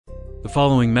The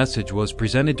following message was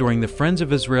presented during the Friends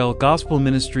of Israel Gospel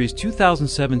Ministries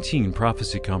 2017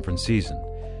 Prophecy Conference season.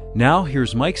 Now,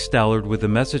 here's Mike Stallard with a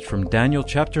message from Daniel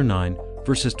chapter 9,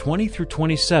 verses 20 through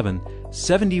 27,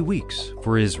 70 weeks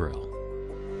for Israel.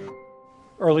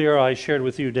 Earlier, I shared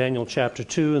with you Daniel chapter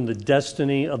 2 and the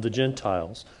destiny of the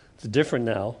Gentiles. It's different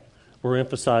now. We're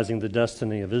emphasizing the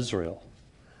destiny of Israel.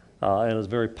 And it's a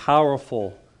very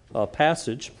powerful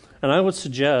passage. And I would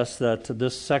suggest that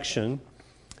this section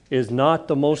is not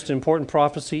the most important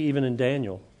prophecy even in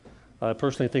Daniel. I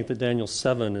personally think that Daniel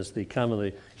 7 is the kind of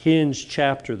the hinge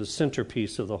chapter, the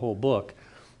centerpiece of the whole book,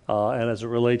 and as it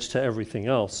relates to everything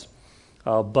else.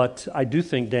 But I do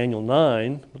think Daniel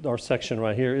 9, our section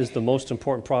right here, is the most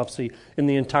important prophecy in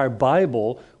the entire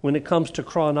Bible when it comes to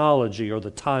chronology or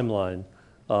the timeline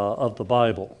of the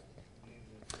Bible.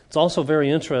 It's also very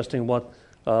interesting what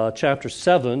chapter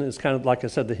 7 is kind of, like I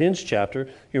said, the hinge chapter.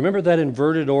 You remember that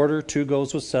inverted order? 2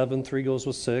 goes with 7, 3 goes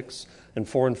with 6, and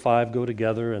 4 and 5 go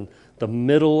together. And the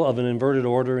middle of an inverted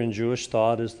order in Jewish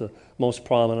thought is the most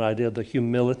prominent idea, the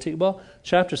humility. Well,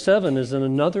 chapter 7 is in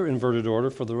another inverted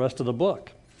order for the rest of the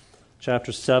book.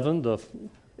 Chapter 7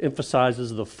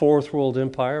 emphasizes the Fourth World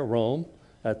Empire, Rome,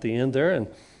 at the end there. And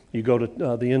you go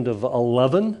to the end of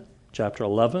 11, chapter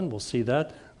 11, we'll see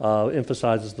that,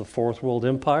 emphasizes the Fourth World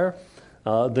Empire.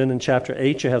 Then in chapter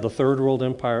 8, you have the Third World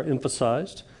Empire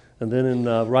emphasized. And then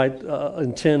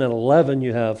in 10 and 11,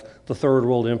 you have the Third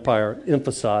World Empire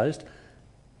emphasized.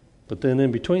 But then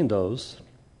in between those,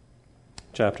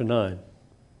 chapter 9.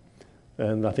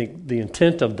 And I think the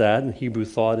intent of that in Hebrew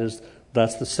thought is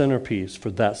that's the centerpiece for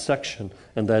that section,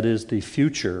 and that is the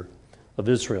future of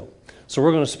Israel. So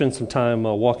we're going to spend some time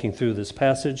walking through this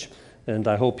passage, and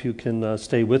I hope you can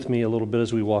stay with me a little bit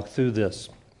as we walk through this.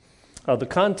 The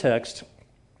context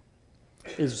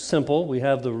is simple. We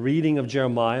have the reading of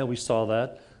Jeremiah. We saw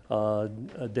that.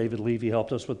 David Levy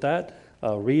helped us with that.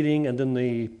 Reading, and then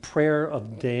the prayer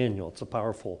of Daniel. It's a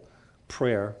powerful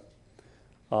prayer.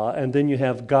 And then you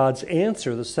have God's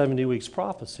answer, the 70 weeks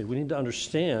prophecy. We need to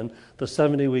understand the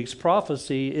 70 weeks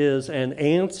prophecy is an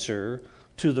answer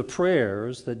to the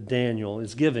prayers that Daniel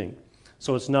is giving.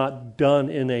 So it's not done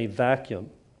in a vacuum.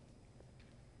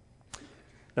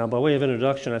 Now, by way of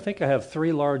introduction, I think I have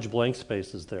 3 large blank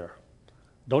spaces there.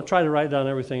 Don't try to write down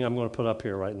everything I'm going to put up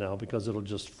here right now because it'll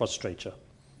just frustrate you.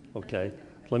 Okay?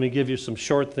 Let me give you some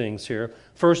short things here.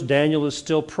 First, Daniel is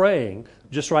still praying.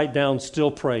 Just write down still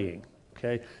praying.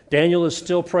 Okay? Daniel is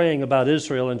still praying about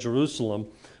Israel and Jerusalem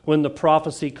when the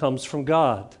prophecy comes from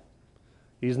God.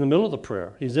 He's in the middle of the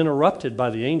prayer. He's interrupted by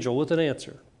the angel with an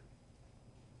answer.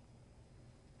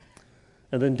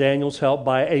 And then Daniel's helped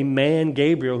by a man,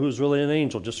 Gabriel, who's really an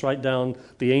angel. Just write down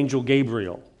the angel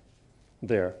Gabriel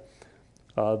there,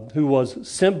 who was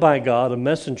sent by God, a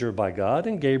messenger by God,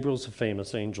 and Gabriel's a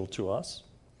famous angel to us.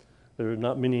 There are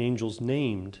not many angels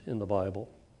named in the Bible,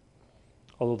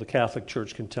 although the Catholic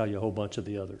Church can tell you a whole bunch of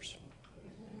the others.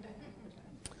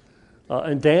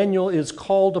 And Daniel is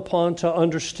called upon to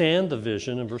understand the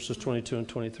vision in verses 22 and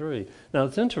 23. Now,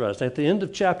 it's interesting. At the end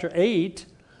of chapter 8,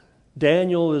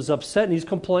 Daniel is upset and he's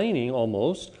complaining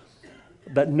almost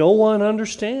that no one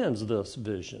understands this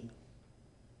vision.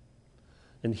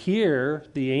 And here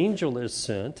the angel is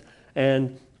sent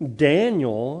and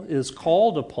Daniel is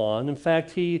called upon. In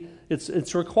fact,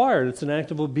 it's required. It's an act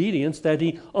of obedience that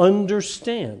he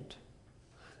understand.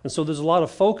 And so there's a lot of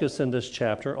focus in this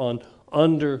chapter on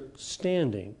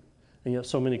understanding. And yet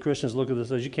so many Christians look at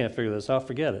this as, you can't figure this out,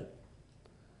 forget it.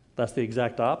 That's the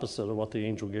exact opposite of what the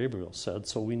angel Gabriel said,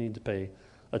 so we need to pay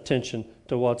attention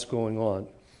to what's going on.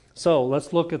 So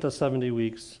let's look at the 70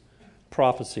 weeks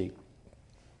prophecy.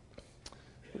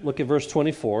 Look at verse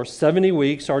 24. 70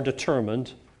 weeks are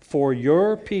determined for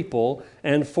your people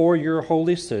and for your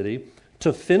holy city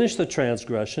to finish the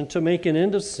transgression, to make an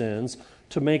end of sins,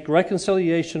 to make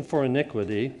reconciliation for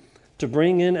iniquity, to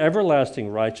bring in everlasting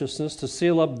righteousness, to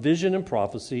seal up vision and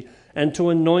prophecy, and to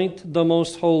anoint the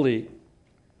most holy.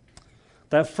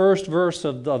 That first verse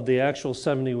of the actual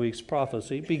 70 weeks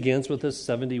prophecy begins with this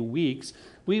 70 weeks.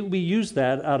 We use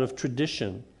that out of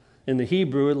tradition. In the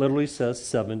Hebrew, it literally says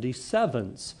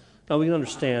 77s. Now, we can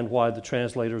understand why the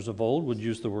translators of old would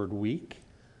use the word week,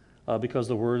 because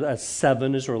the word as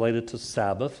 7 is related to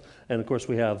Sabbath. And, of course,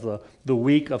 we have the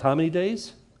week of how many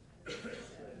days?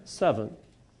 7.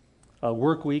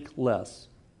 Work week, less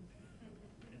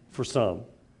for some.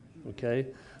 Okay?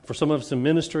 For some of us in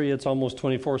ministry, it's almost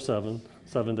 24/7.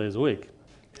 7 days a week.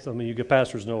 Some of you good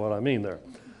pastors know what I mean there.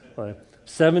 Right.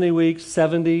 70 weeks,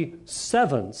 70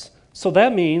 sevens. So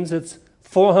that means it's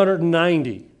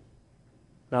 490.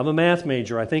 Now, I'm a math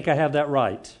major. I think I have that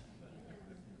right.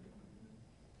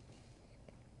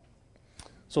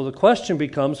 So the question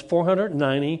becomes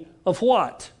 490 of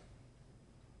what?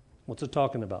 What's it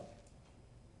talking about?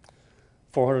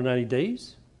 490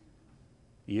 days?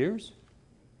 Years?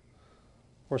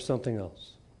 Or something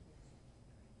else?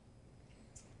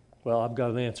 Well, I've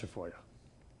got an answer for you.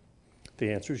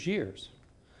 The answer is years.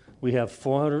 We have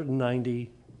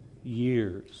 490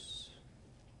 years.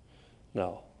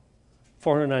 Now,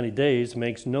 490 days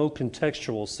makes no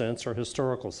contextual sense or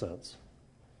historical sense.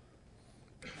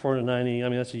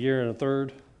 490, that's a year and a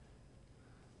third.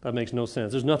 That makes no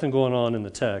sense. There's nothing going on in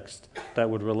the text that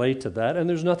would relate to that, and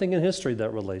there's nothing in history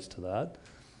that relates to that.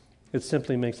 It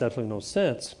simply makes absolutely no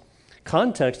sense.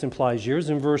 Context implies years.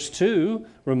 In verse 2,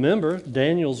 remember,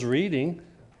 Daniel's reading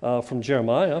from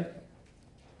Jeremiah,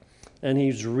 and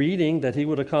he's reading that he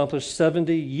would accomplish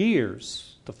 70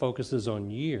 years. The focus is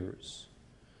on years.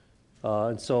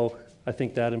 And so I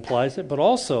think that implies it. But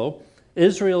also,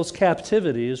 Israel's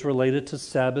captivity is related to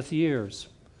Sabbath years.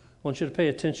 I want you to pay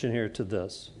attention here to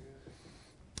this.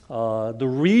 The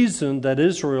reason that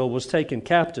Israel was taken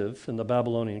captive in the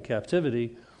Babylonian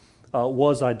captivity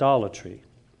was idolatry.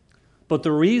 But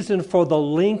the reason for the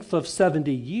length of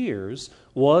 70 years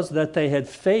was that they had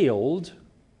failed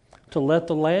to let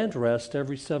the land rest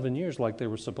every 7 years like they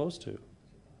were supposed to.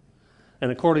 And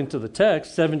according to the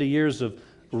text, 70 years of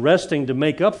resting to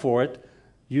make up for it,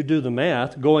 you do the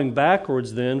math, going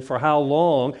backwards then for how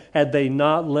long had they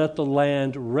not let the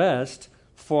land rest?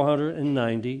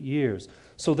 490 years.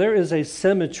 So there is a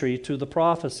symmetry to the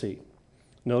prophecy.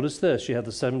 Notice this, you have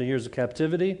the 70 years of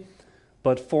captivity,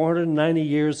 but 490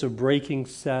 years of breaking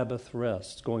Sabbath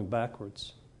rest, going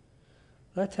backwards.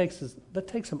 That takes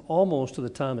him almost to the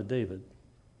time of David.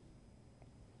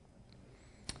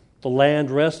 The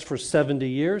land rests for 70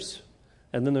 years,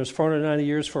 and then there's 490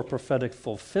 years for prophetic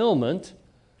fulfillment.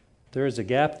 There is a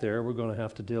gap there. We're going to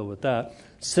have to deal with that.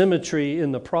 Symmetry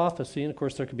in the prophecy, and of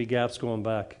course there could be gaps going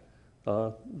back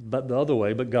but the other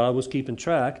way, but God was keeping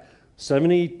track.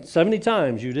 70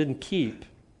 times you didn't keep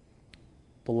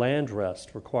the land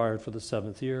rest required for the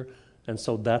seventh year, and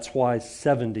so that's why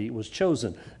 70 was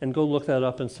chosen. And go look that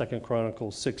up in 2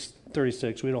 Chronicles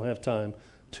 6:36. We don't have time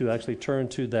to actually turn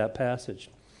to that passage.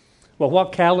 Well,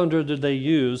 what calendar did they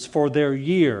use for their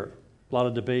year? A lot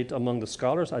of debate among the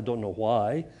scholars. I don't know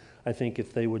why. I think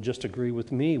if they would just agree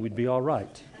with me, we'd be all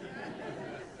right.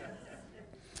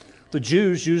 The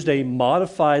Jews used a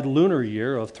modified lunar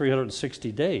year of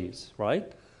 360 days,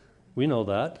 right? We know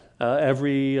that.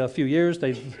 Every few years,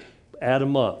 they add a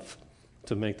month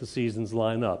to make the seasons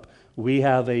line up. We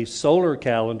have a solar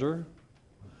calendar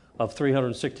of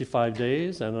 365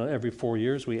 days, and every 4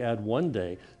 years, we add 1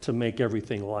 day to make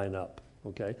everything line up,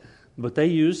 okay? But they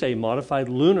use a modified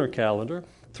lunar calendar,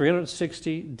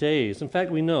 360 days. In fact,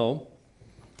 we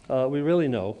really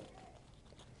know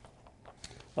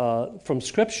from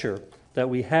Scripture that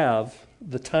we have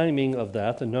the timing of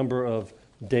that, the number of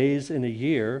days in a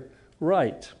year,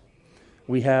 right.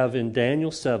 We have in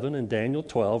Daniel 7 and Daniel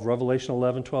 12, Revelation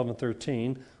 11, 12, and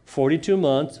 13, 42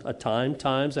 months, a time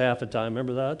times a half a time.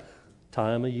 Remember that?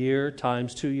 Time a year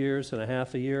times 2 years and a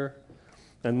half a year.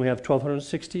 And we have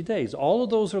 1,260 days. All of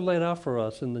those are laid out for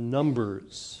us in the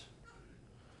numbers.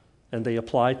 And they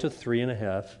apply to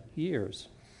 3.5 years.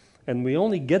 And we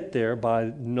only get there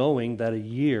by knowing that a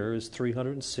year is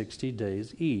 360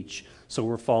 days each. So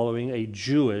we're following a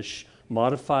Jewish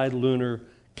modified lunar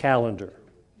calendar.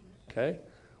 Okay?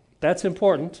 That's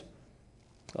important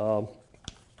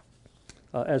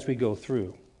as we go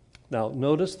through. Now,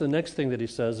 notice the next thing that he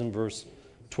says in verse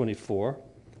 24.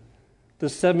 The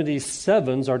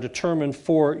 77s are determined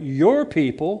for your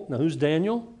people. Now, who's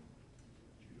Daniel?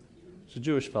 He's a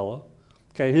Jewish fellow.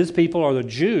 Okay, his people are the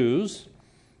Jews,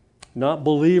 not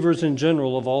believers in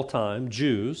general of all time,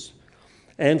 Jews.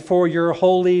 And for your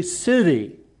holy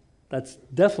city. That's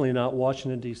definitely not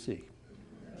Washington, D.C.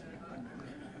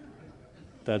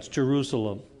 That's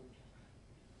Jerusalem.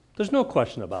 There's no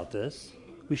question about this.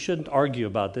 We shouldn't argue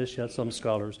about this, yet some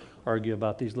scholars argue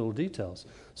about these little details.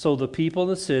 So the people in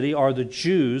the city are the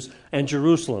Jews and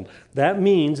Jerusalem. That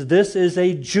means this is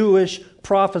a Jewish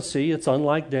prophecy. It's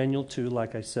unlike Daniel 2,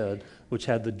 like I said, which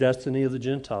had the destiny of the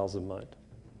Gentiles in mind.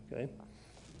 Okay?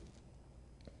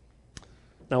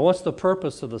 Now, what's the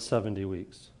purpose of the 70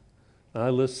 weeks? Now, I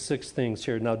list 6 things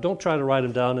here. Now, don't try to write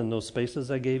them down in those spaces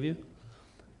I gave you.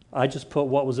 I just put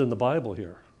what was in the Bible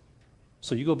here.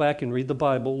 So you go back and read the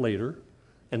Bible later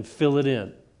and fill it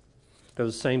in. They're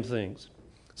the same things.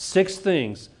 6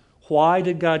 things. Why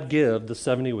did God give the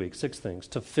 70 weeks? 6 things.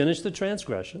 To finish the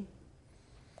transgression,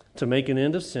 to make an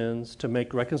end of sins, to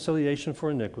make reconciliation for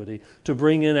iniquity, to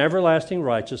bring in everlasting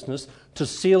righteousness, to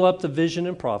seal up the vision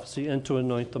and prophecy, and to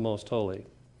anoint the most holy.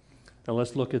 Now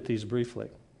let's look at these briefly.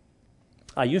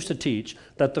 I used to teach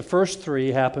that the first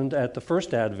three happened at the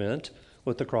first advent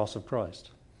with the cross of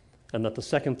Christ, and that the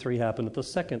second three happened at the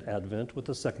second advent with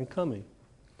the second coming.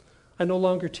 I no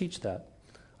longer teach that.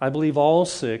 I believe all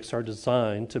six are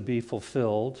designed to be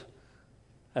fulfilled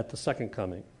at the second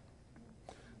coming.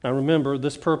 Now remember,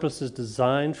 this purpose is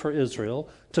designed for Israel.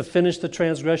 To finish the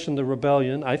transgression, the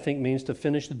rebellion, I think means to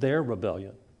finish their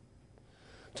rebellion.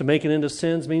 To make an end of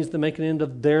sins means to make an end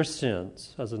of their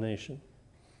sins as a nation.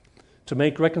 To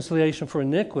make reconciliation for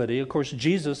iniquity, of course,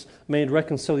 Jesus made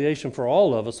reconciliation for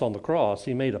all of us on the cross.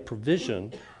 He made a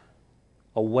provision,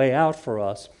 a way out for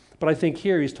us. But I think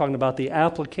here he's talking about the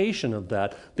application of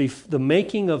that, the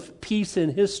making of peace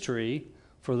in history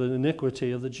for the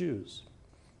iniquity of the Jews.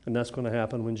 And that's going to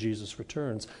happen when Jesus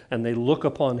returns. And they look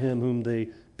upon him whom they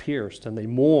pierced, and they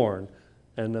mourn,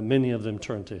 and many of them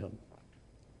turn to him.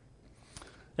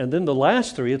 And then the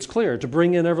last three, it's clear, to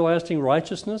bring in everlasting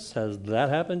righteousness. Has that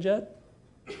happened yet?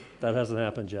 That hasn't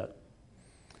happened yet.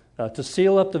 To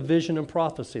seal up the vision and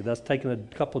prophecy. That's taken a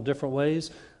couple different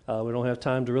ways. We don't have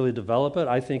time to really develop it.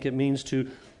 I think it means to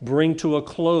bring to a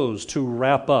close, to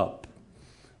wrap up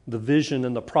the vision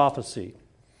and the prophecy.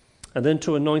 And then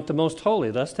to anoint the most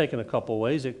holy. That's taken a couple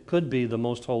ways. It could be the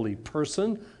most holy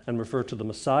person and refer to the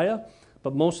Messiah.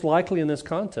 But most likely in this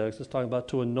context, it's talking about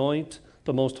to anoint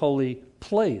the most holy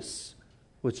place,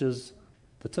 which is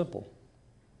the temple.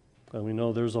 And we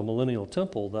know there's a millennial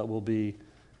temple that will be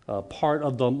part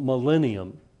of the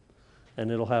millennium. And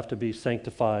it'll have to be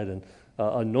sanctified and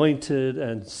anointed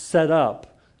and set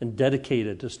up and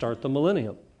dedicated to start the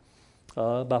millennium.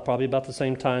 Probably about the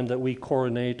same time that we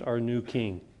coronate our new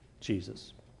king,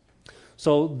 Jesus.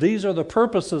 So these are the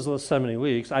purposes of the 70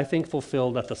 weeks, I think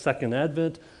fulfilled at the second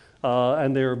advent,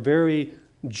 and they're very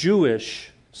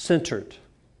Jewish-centered.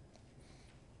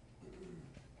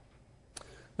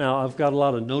 Now, I've got a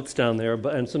lot of notes down there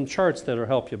and some charts that'll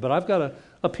help you, but I've got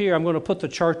up here, I'm going to put the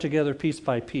chart together piece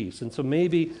by piece, and so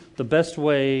maybe the best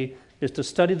way is to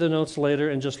study the notes later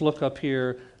and just look up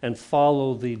here and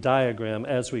follow the diagram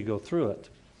as we go through it.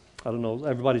 I don't know,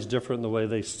 everybody's different in the way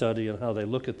they study and how they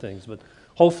look at things, but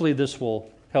hopefully this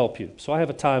will help you. So I have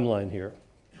a timeline here.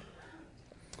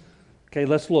 Okay,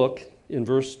 let's look in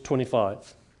verse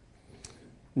 25.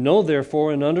 Know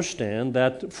therefore and understand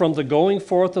that from the going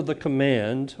forth of the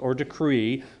command or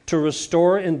decree to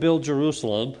restore and build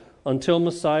Jerusalem until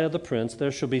Messiah the Prince,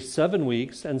 there shall be 7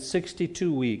 weeks and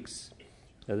 62 weeks.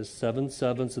 That is 7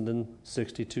 sevens and then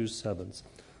 62 sevens.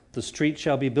 The street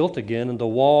shall be built again, and the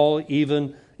wall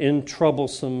even in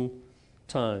troublesome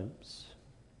times.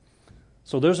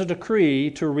 So there's a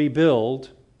decree to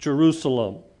rebuild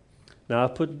Jerusalem. Now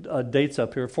I've put dates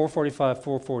up here, 445,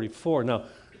 444. Now,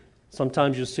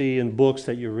 sometimes you see in books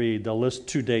that you read, they'll list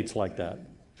 2 dates like that,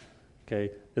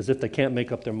 okay, as if they can't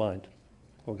make up their mind,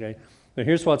 okay? Now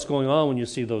here's what's going on when you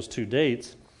see those 2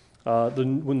 dates.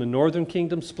 When the northern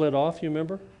kingdom split off, you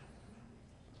remember?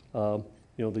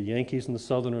 The Yankees and the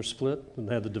Southerners split and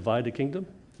they had the divided kingdom,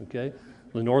 okay?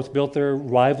 The north built their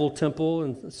rival temple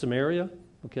in Samaria,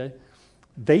 okay?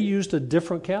 They used a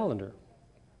different calendar.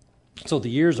 So the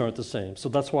years aren't the same. So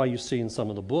that's why you see in some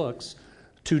of the books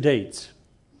 2 dates,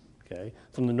 okay?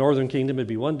 From the northern kingdom, it'd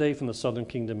be 1 date. From the southern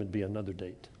kingdom, it'd be another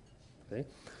date, okay?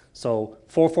 So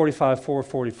 445,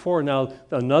 444. Now,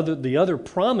 the other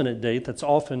prominent date that's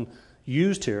often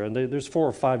used here, and there's 4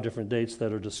 or 5 different dates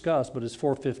that are discussed, but it's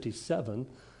 457,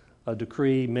 a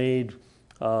decree made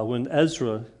when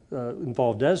Ezra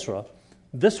involved Ezra.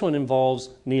 This one involves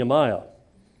Nehemiah.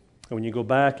 And when you go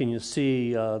back and you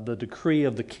see the decree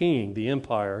of the king, the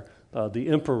empire, the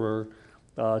emperor,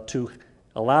 to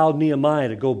allow Nehemiah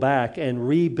to go back and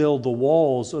rebuild the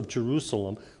walls of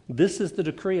Jerusalem, this is the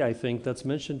decree, I think, that's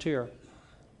mentioned here.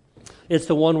 It's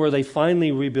the one where they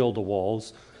finally rebuild the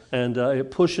walls, and it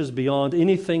pushes beyond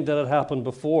anything that had happened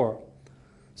before.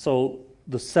 So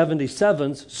the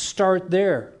 77s start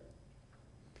there.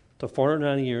 The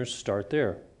 490 years start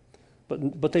there.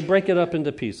 But they break it up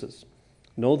into pieces.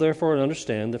 Know therefore and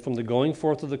understand that from the going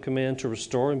forth of the command to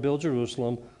restore and build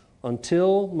Jerusalem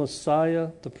until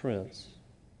Messiah the Prince.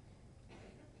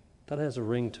 That has a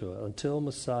ring to it. Until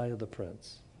Messiah the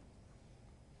Prince.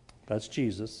 That's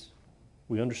Jesus.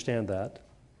 We understand that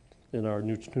in our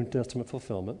New Testament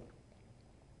fulfillment.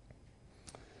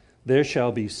 There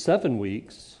shall be 7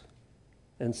 weeks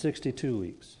and 62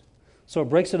 weeks. So it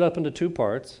breaks it up into 2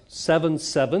 parts, 7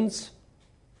 sevens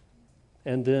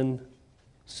and then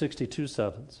 62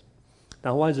 sevens.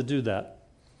 Now, why does it do that?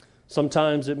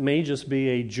 Sometimes it may just be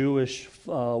a Jewish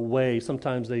way.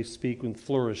 Sometimes they speak in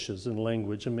flourishes in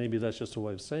language, and maybe that's just a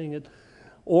way of saying it.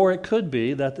 Or it could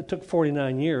be that it took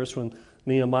 49 years when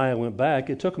Nehemiah went back.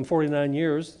 It took them 49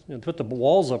 years to put the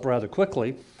walls up rather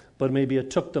quickly, but maybe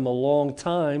it took them a long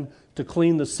time to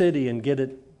clean the city and get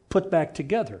it put back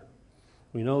together.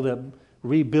 We know that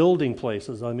rebuilding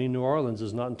places, New Orleans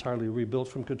is not entirely rebuilt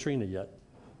from Katrina yet.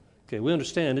 Okay, we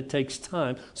understand it takes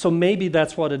time. So maybe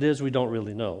that's what it is, we don't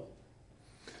really know.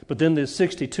 But then the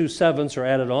 62 sevenths are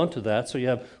added on to that, so you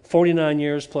have 49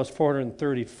 years plus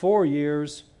 434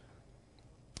 years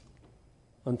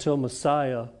until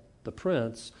Messiah, the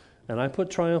Prince. And I put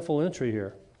triumphal entry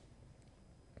here.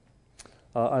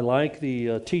 I like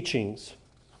the teachings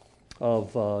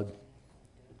of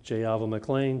J. Alvin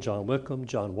McLean, John Wickham,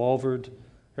 John Walvoord,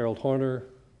 Harold Horner,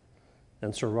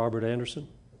 and Sir Robert Anderson.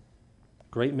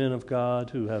 Great men of God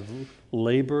who have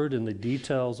labored in the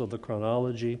details of the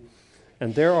chronology.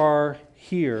 And there are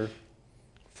here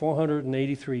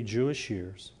 483 Jewish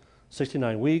years,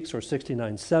 69 weeks or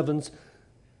 69 sevens.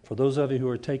 For those of you who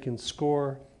are keeping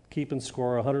score,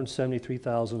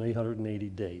 173,880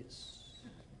 days.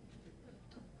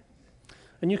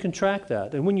 And you can track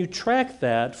that. And when you track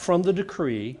that from the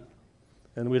decree,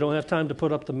 and we don't have time to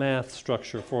put up the math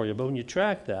structure for you, but when you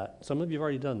track that, some of you have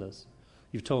already done this,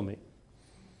 you've told me,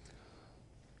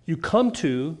 you come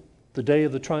to the day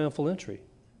of the triumphal entry.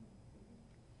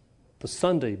 The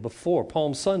Sunday before,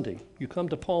 Palm Sunday. You come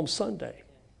to Palm Sunday.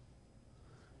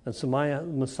 And so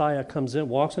Messiah comes in,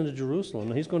 walks into Jerusalem,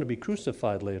 and he's going to be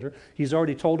crucified later. He's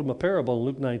already told him a parable in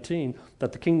Luke 19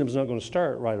 that the kingdom's not going to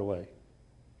start right away.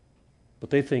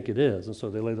 But they think it is, and so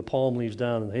they lay the palm leaves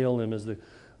down and hail him as the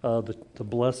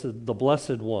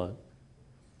blessed one.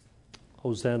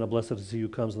 Hosanna, blessed is he who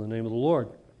comes in the name of the Lord.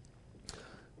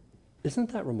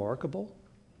 Isn't that remarkable?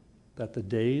 That the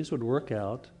days would work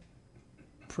out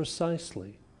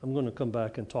precisely. I'm going to come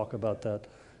back and talk about that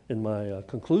in my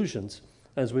conclusions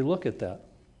as we look at that.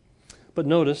 But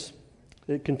notice,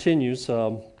 it continues.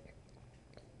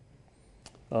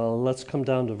 Let's come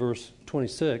down to verse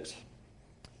 26.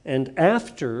 And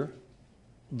after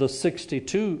the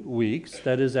 62 weeks,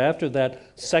 that is after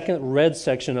that second red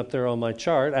section up there on my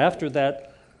chart, after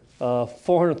that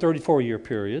 434-year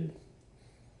period,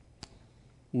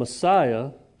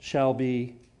 Messiah shall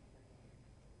be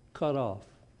cut off.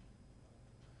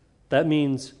 That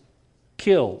means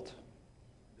killed.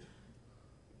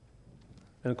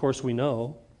 And of course we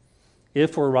know,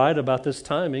 if we're right about this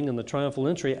timing and the triumphal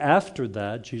entry, after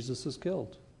that, Jesus is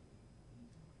killed.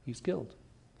 He's killed.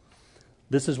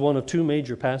 This is one of two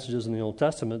major passages in the Old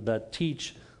Testament that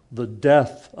teach the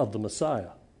death of the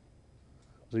Messiah.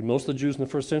 See, most of the Jews in the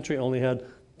first century only had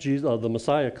the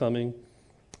Messiah coming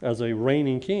as a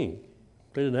reigning king.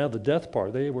 They didn't have the death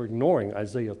part. They were ignoring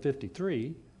Isaiah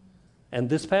 53 and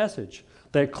this passage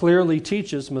that clearly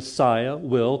teaches Messiah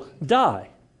will die.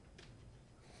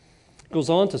 It goes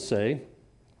on to say,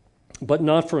 but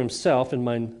not for himself, in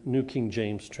my New King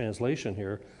James translation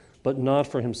here, but not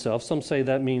for himself. Some say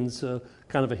that means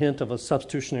kind of a hint of a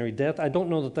substitutionary death. I don't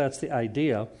know that that's the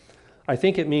idea. I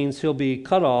think it means he'll be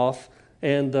cut off,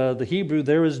 and the Hebrew,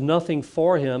 there is nothing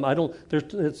for him.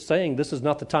 It's saying this is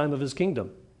not the time of his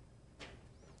kingdom.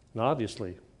 And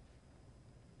obviously,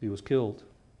 he was killed.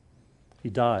 He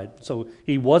died. So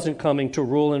he wasn't coming to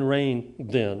rule and reign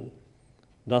then.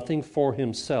 Nothing for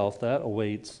himself. That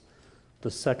awaits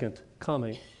the second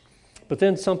coming. But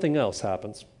then something else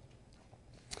happens.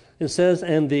 It says,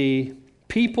 and the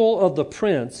people of the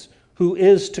prince who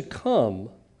is to come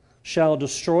shall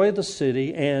destroy the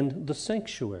city and the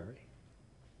sanctuary.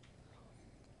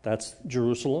 That's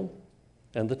Jerusalem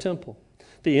and the temple.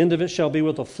 The end of it shall be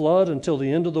with a flood. Until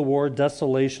the end of the war,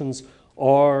 desolations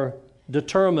are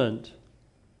determined.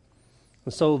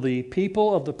 And so the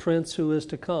people of the prince who is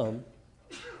to come,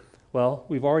 well,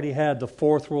 we've already had the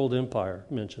Fourth World Empire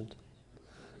mentioned.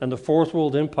 And the Fourth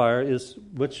World Empire is,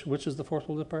 which is the Fourth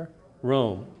World Empire?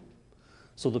 Rome.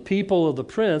 So the people of the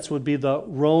prince would be the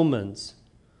Romans.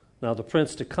 Now the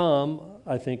prince to come,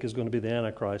 I think, is going to be the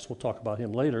Antichrist. We'll talk about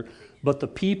him later. But the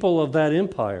people of that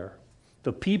empire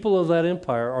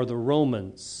are the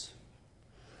Romans.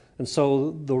 And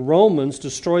so the Romans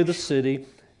destroy the city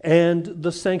and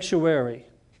the sanctuary.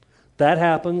 That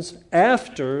happens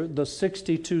after the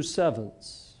 62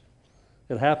 sevenths.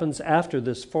 It happens after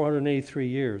this 483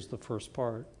 years, the first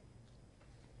part.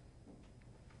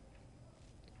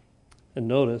 And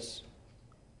notice,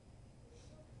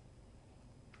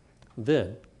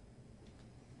 then,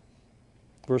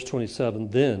 verse 27,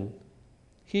 then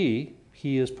he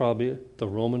is probably the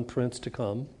Roman prince to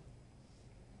come,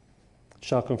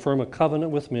 shall confirm a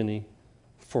covenant with many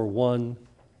for 1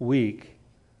 week.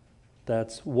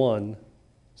 That's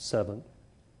 1/7.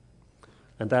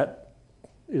 And that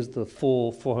is the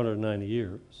full 490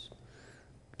 years.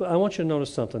 But I want you to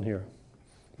notice something here.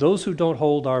 Those who don't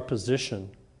hold our position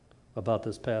about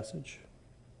this passage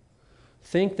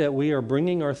think that we are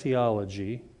bringing our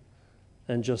theology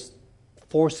and just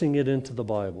forcing it into the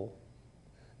Bible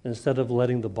instead of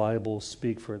letting the Bible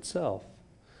speak for itself.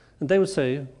 And they would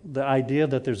say the idea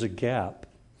that there's a gap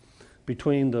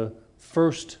between the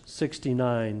first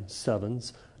 69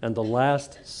 sevens and the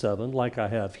last 7, like I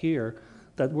have here,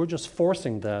 that we're just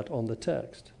forcing that on the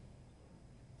text.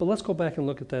 But let's go back and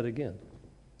look at that again.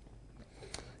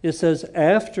 It says,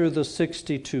 after the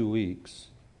 62 weeks,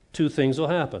 2 things will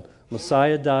happen.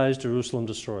 Messiah dies, Jerusalem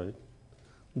destroyed.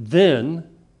 Then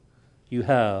you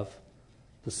have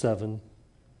the 7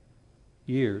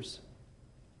 years.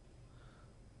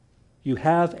 You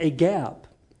have a gap.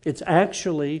 It's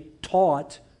actually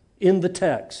taught in the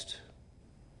text.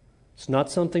 It's not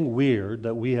something weird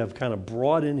that we have kind of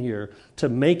brought in here to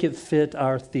make it fit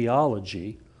our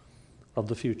theology of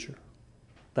the future.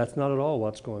 That's not at all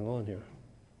what's going on here.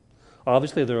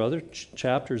 Obviously, there are other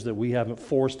chapters that we haven't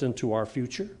forced into our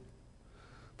future.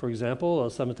 For example,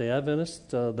 Seventh-day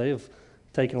Adventists, they have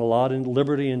taken a lot in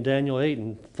liberty in Daniel 8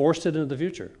 and forced it into the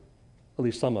future, at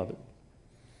least some of it.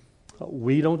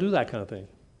 We don't do that kind of thing.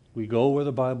 We go where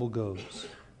the Bible goes.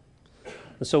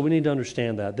 And so we need to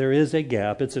understand that. There is a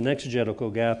gap. It's an exegetical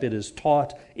gap. It is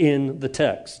taught in the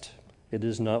text. It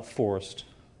is not forced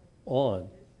on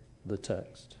the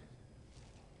text.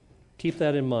 Keep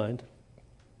that in mind.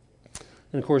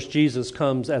 And of course, Jesus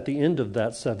comes at the end of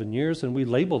that 7 years, and we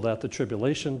label that the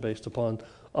tribulation based upon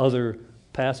other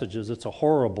passages. It's a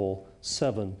horrible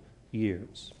 7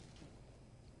 years.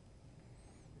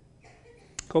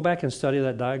 Go back and study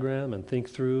that diagram and think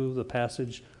through the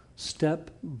passage step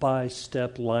by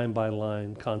step, line by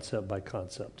line, concept by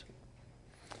concept.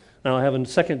 Now I have a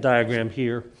second diagram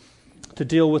here to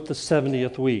deal with the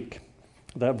 70th week,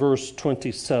 that verse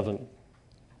 27.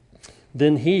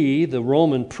 Then he, the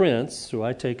Roman prince, who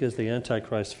I take as the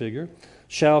Antichrist figure,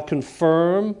 shall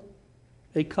confirm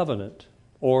a covenant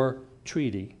or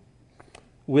treaty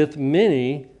with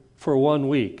many for 1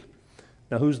 week.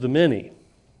 Now who's the many?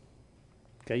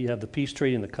 Okay, you have the peace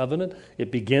treaty and the covenant. It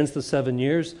begins the 7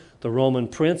 years. The Roman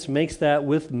prince makes that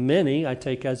with many, I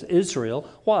take as Israel.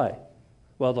 Why?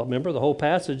 Well, remember the whole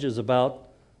passage is about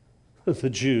the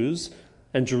Jews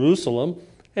and Jerusalem.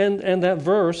 And that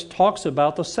verse talks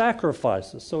about the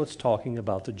sacrifices, so it's talking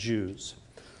about the Jews.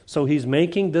 So he's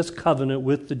making this covenant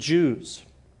with the Jews.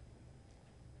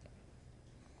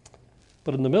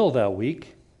 But in the middle of that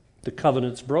week, the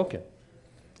covenant's broken.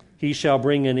 He shall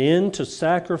bring an end to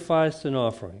sacrifice and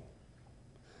offering.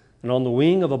 And on the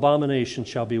wing of abomination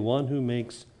shall be one who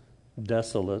makes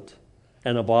desolate,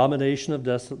 an abomination of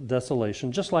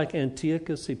desolation, just like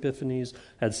Antiochus Epiphanes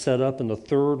had set up in the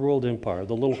Third World Empire,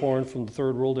 the little horn from the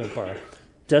Third World Empire,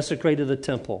 desecrated the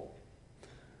temple,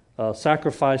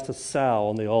 sacrificed a sow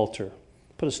on the altar,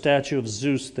 put a statue of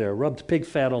Zeus there, rubbed pig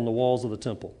fat on the walls of the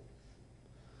temple.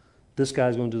 This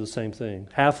guy's going to do the same thing.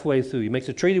 Halfway through, he makes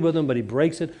a treaty with them, but he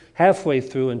breaks it halfway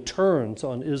through and turns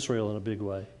on Israel in a big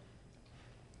way.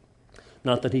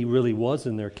 Not that he really was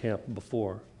in their camp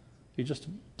before. He's just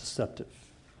deceptive.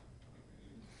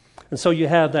 And so you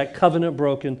have that covenant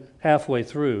broken halfway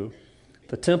through.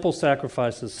 The temple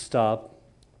sacrifices stop.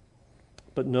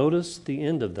 But notice the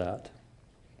end of that.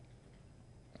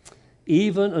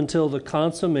 Even until the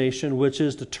consummation which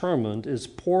is determined is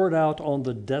poured out on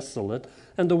the desolate.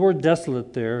 And the word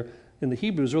desolate there in the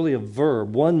Hebrew is really a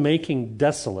verb, one making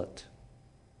desolate.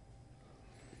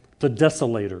 The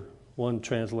desolator, one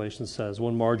translation says,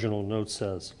 one marginal note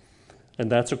says. And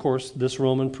that's, of course, this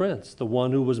Roman prince, the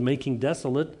one who was making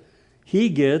desolate. He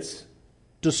gets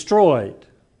destroyed.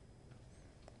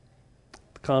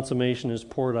 The consummation is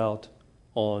poured out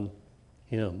on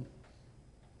him.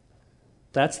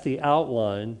 That's the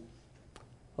outline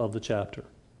of the chapter.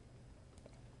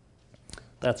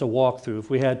 That's a walkthrough. If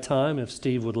we had time, if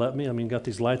Steve would let me, got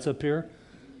these lights up here.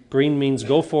 Green means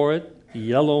go for it.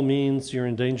 Yellow means you're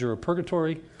in danger of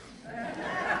purgatory.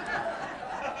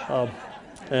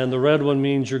 And the red one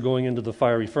means you're going into the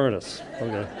fiery furnace.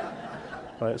 Okay.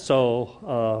 All right,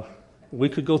 so we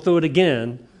could go through it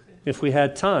again if we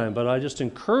had time, but I just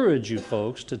encourage you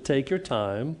folks to take your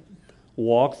time,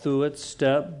 walk through it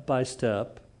step by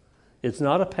step. It's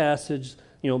not a passage,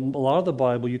 a lot of the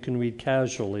Bible you can read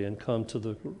casually and come to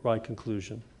the right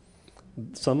conclusion.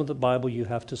 Some of the Bible you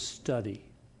have to study.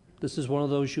 This is one of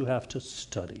those you have to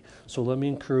study. So let me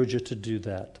encourage you to do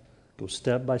that. Go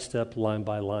step by step, line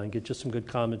by line. Get you some good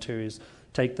commentaries.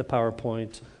 Take the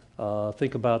PowerPoint.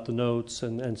 Think about the notes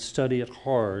and study it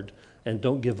hard. And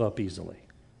don't give up easily.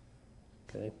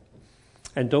 Okay.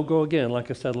 And don't go again, like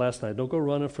I said last night, don't go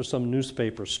running for some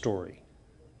newspaper story.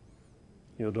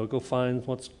 Don't go find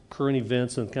what's current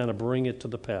events and kind of bring it to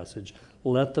the passage.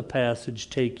 Let the passage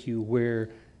take you where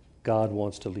God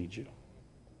wants to lead you.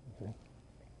 Okay.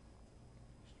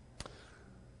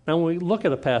 Now, when we look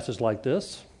at a passage like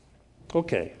this,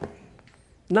 okay,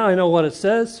 now I know what it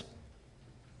says,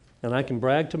 and I can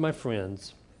brag to my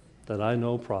friends that I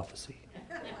know prophecy.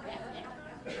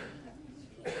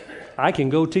 I can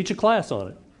go teach a class on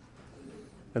it.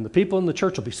 And the people in the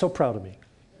church will be so proud of me.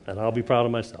 And I'll be proud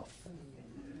of myself.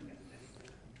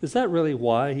 Is that really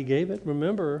why he gave it?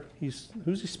 Remember, who's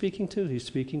he speaking to? He's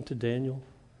speaking to Daniel,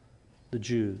 the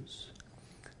Jews.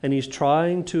 And he's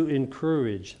trying to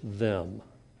encourage them.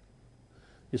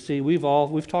 You see,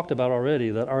 we've talked about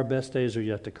already that our best days are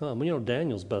yet to come.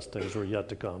 Daniel's best days are yet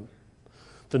to come.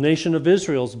 The nation of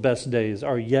Israel's best days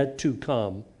are yet to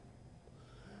come.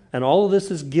 And all of this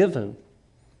is given.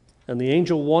 And the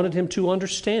angel wanted him to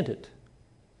understand it.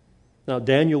 Now,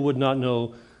 Daniel would not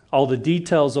know all the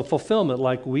details of fulfillment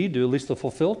like we do, at least the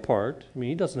fulfilled part.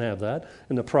 He doesn't have that.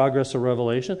 In the progress of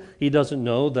Revelation, he doesn't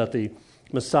know that the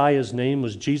Messiah's name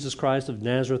was Jesus Christ of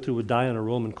Nazareth who would die on a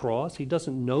Roman cross. He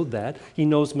doesn't know that. He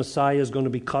knows Messiah is going to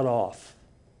be cut off.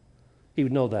 He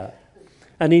would know that.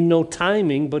 And he'd know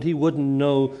timing, but he wouldn't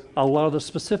know a lot of the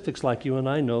specifics like you and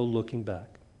I know looking back.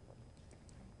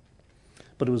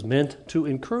 But it was meant to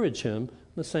encourage him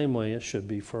the same way it should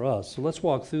be for us. So let's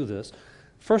walk through this.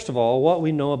 First of all, what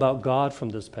we know about God from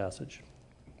this passage.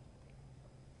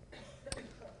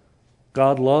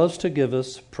 God loves to give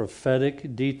us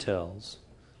prophetic details,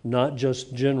 not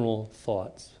just general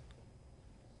thoughts.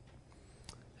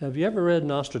 Have you ever read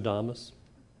Nostradamus?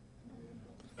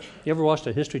 You ever watched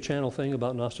a History Channel thing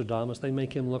about Nostradamus? They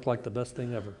make him look like the best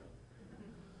thing ever.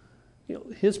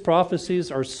 His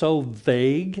prophecies are so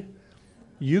vague,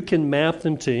 you can map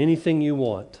them to anything you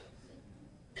want.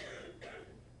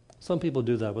 Some people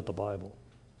do that with the Bible.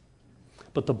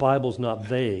 But the Bible's not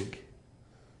vague.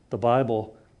 The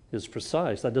Bible is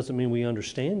precise. That doesn't mean we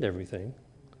understand everything.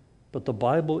 But the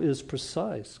Bible is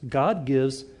precise. God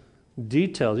gives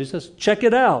details. He says, check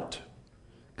it out.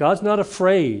 God's not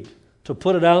afraid to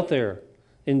put it out there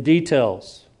in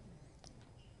details.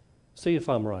 See if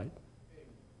I'm right.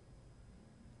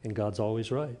 And God's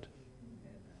always right.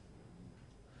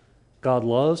 God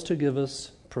loves to give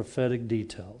us prophetic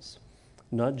details,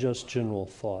 not just general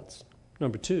thoughts.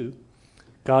 Number two,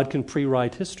 God can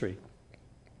pre-write history.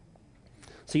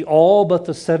 See, all but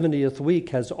the 70th week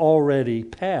has already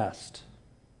passed.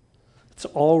 It's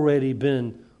already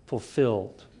been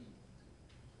fulfilled.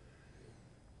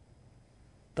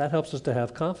 That helps us to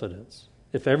have confidence.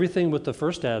 If everything with the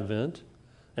first advent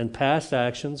and past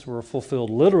actions were fulfilled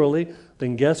literally,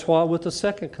 then guess what with the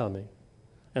second coming?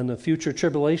 And the future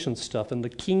tribulation stuff and the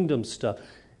kingdom stuff.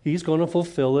 He's going to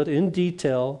fulfill it in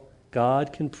detail.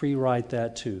 God can pre-write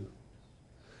that too.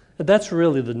 And that's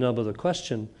really the nub of the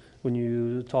question when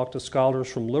you talk to scholars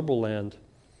from liberal land.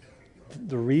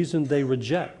 The reason they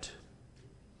reject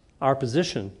our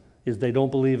position is they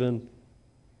don't believe in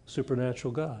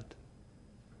supernatural God.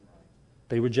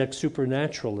 They reject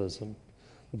supernaturalism.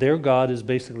 Their God is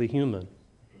basically human.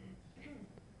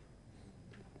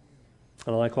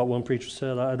 And I like what one preacher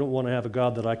said, I don't want to have a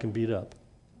God that I can beat up.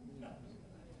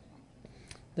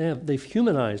 They've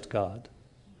humanized God.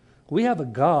 We have a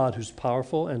God who's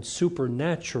powerful and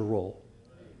supernatural.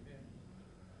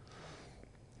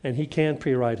 And he can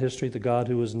pre-write history, the God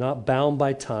who is not bound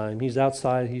by time. He's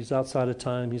outside of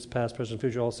time. He's past, present,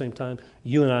 future all at the same time.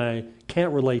 You and I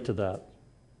can't relate to that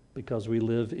because we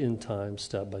live in time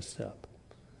step by step.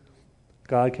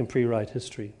 God can pre-write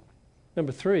history.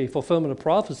 Number three, fulfillment of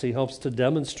prophecy helps to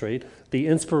demonstrate the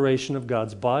inspiration of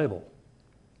God's Bible.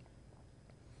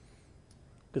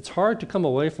 It's hard to come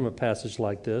away from a passage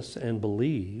like this and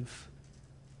believe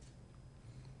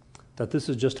that this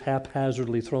is just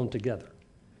haphazardly thrown together.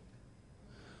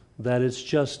 That it's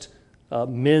just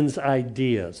men's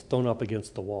ideas thrown up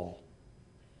against the wall.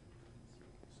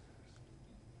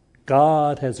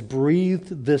 God has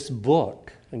breathed this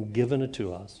book and given it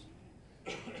to us.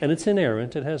 And it's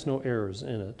inerrant. It has no errors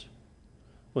in it.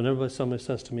 Whenever somebody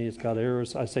says to me it's got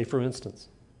errors, I say, for instance.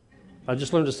 I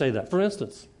just learned to say that. For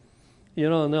instance.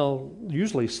 And they'll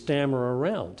usually stammer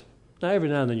around. Now, every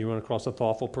now and then you run across a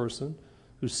thoughtful person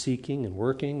who's seeking and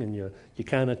working, and you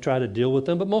kind of try to deal with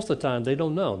them, but most of the time they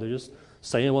don't know. They're just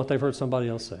saying what they've heard somebody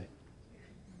else say.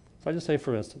 So I just say,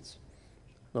 for instance.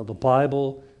 Now, the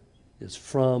Bible is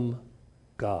from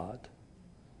God,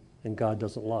 and God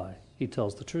doesn't lie. He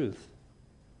tells the truth.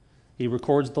 He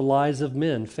records the lies of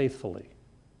men faithfully.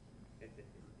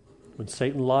 When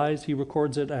Satan lies, he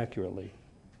records it accurately.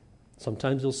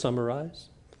 Sometimes he'll summarize.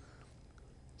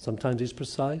 Sometimes he's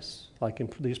precise, like in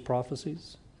these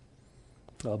prophecies.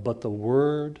 But the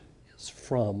word is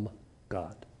from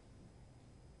God.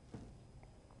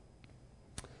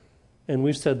 And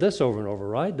we've said this over and over,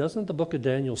 right? Doesn't the book of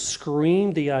Daniel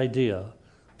scream the idea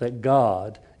that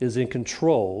God is in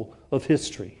control of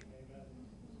history?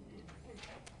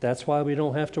 That's why we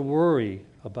don't have to worry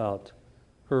about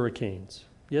hurricanes.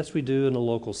 Yes, we do in a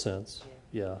local sense,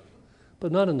 yeah.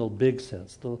 But not in the big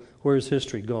sense. Where's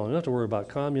history going? We don't have to worry about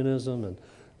communism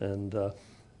and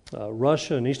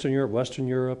Russia and Eastern Europe, Western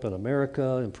Europe and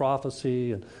America and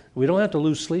prophecy. And we don't have to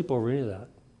lose sleep over any of that.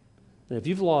 And if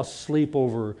you've lost sleep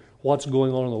over what's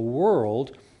going on in the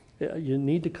world, you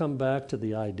need to come back to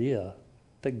the idea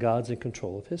that God's in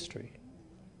control of history.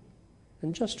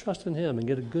 And just trust in Him and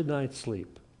get a good night's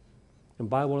sleep. And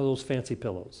buy one of those fancy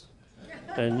pillows.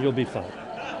 And you'll be fine.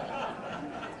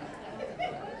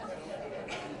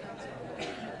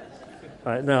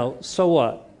 All right, now, so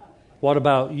what? What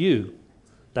about you?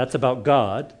 That's about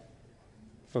God,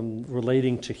 from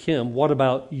relating to Him. What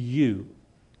about you?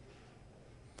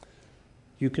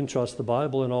 You can trust the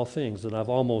Bible in all things, and I've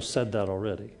almost said that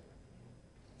already.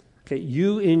 Okay,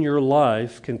 you in your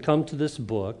life can come to this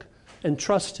book and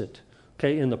trust it.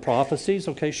 Okay, in the prophecies,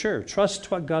 okay, sure,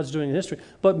 trust what God's doing in history,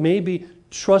 but maybe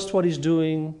trust what He's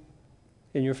doing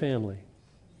in your family.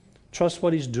 Trust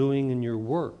what He's doing in your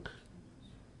work.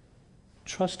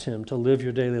 Trust Him to live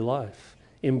your daily life.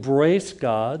 Embrace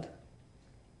God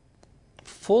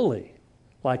fully,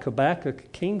 like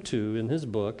Habakkuk came to in his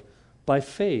book, by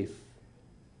faith.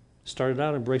 Started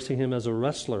out embracing Him as a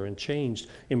wrestler and changed,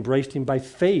 embraced Him by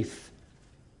faith.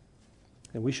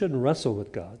 And we shouldn't wrestle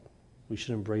with God. We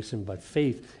should embrace Him by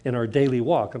faith in our daily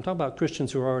walk. I'm talking about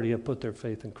Christians who already have put their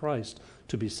faith in Christ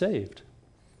to be saved.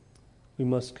 We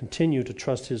must continue to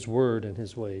trust His word and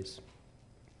His ways,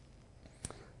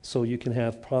 so you can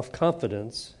have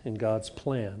confidence in God's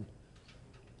plan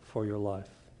for your life.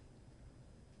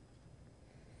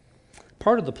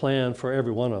 Part of the plan for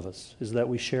every one of us is that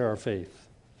we share our faith.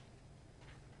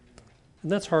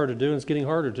 And that's hard to do, and it's getting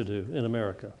harder to do in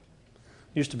America.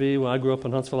 It used to be when I grew up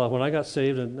in Huntsville, when I got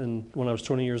saved and when I was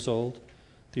 20 years old, at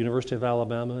the University of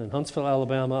Alabama. In Huntsville,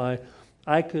 Alabama,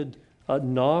 I could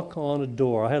knock on a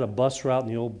door. I had a bus route in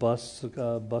the old bus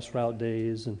route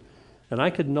days, and I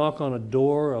could knock on a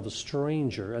door of a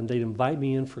stranger, and they'd invite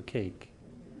me in for cake.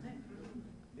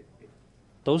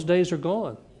 Those days are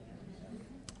gone.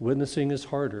 Witnessing is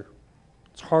harder.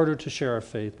 It's harder to share our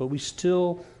faith, but we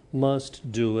still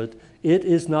must do it. It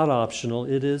is not optional.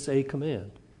 It is a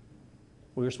command.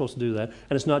 We're supposed to do that.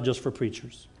 And it's not just for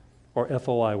preachers or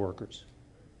FOI workers.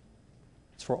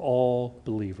 It's for all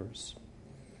believers.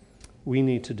 We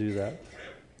need to do that.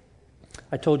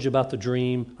 I told you about the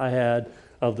dream I had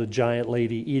of the giant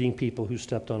lady eating people who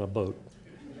stepped on a boat.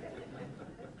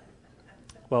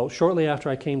 Well, shortly after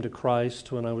I came to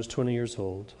Christ when I was 20 years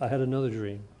old, I had another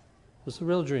dream. It was a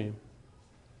real dream.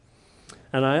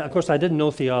 And of course, I didn't know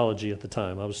theology at the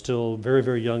time. I was still very,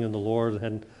 very young in the Lord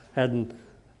and hadn't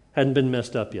been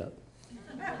messed up yet.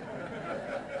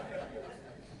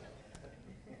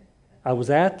 I was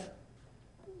at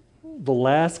the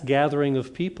last gathering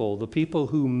of people, the people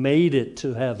who made it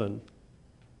to heaven.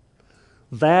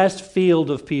 Vast field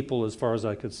of people as far as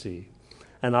I could see.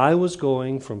 And I was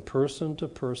going from person to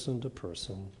person to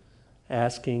person,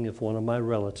 asking if one of my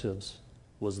relatives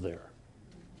was there.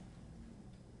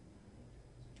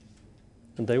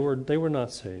 And they were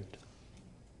not saved.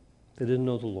 They didn't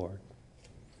know the Lord.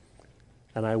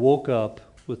 And I woke up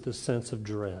with this sense of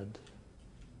dread.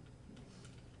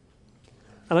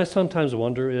 And I sometimes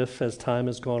wonder if, as time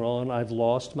has gone on, I've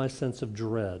lost my sense of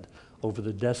dread over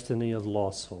the destiny of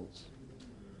lost souls.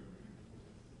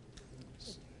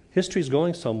 History's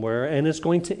going somewhere, and it's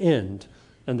going to end,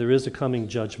 and there is a coming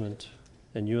judgment,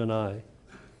 and you and I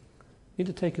need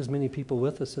to take as many people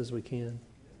with us as we can.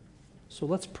 So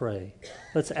let's pray.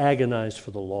 Let's agonize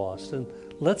for the lost, and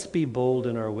let's be bold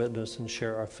in our witness and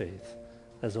share our faith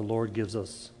as the Lord gives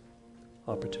us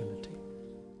opportunity.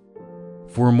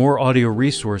 For more audio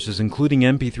resources, including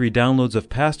MP3 downloads of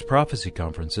past prophecy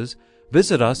conferences,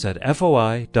 visit us at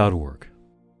foi.org.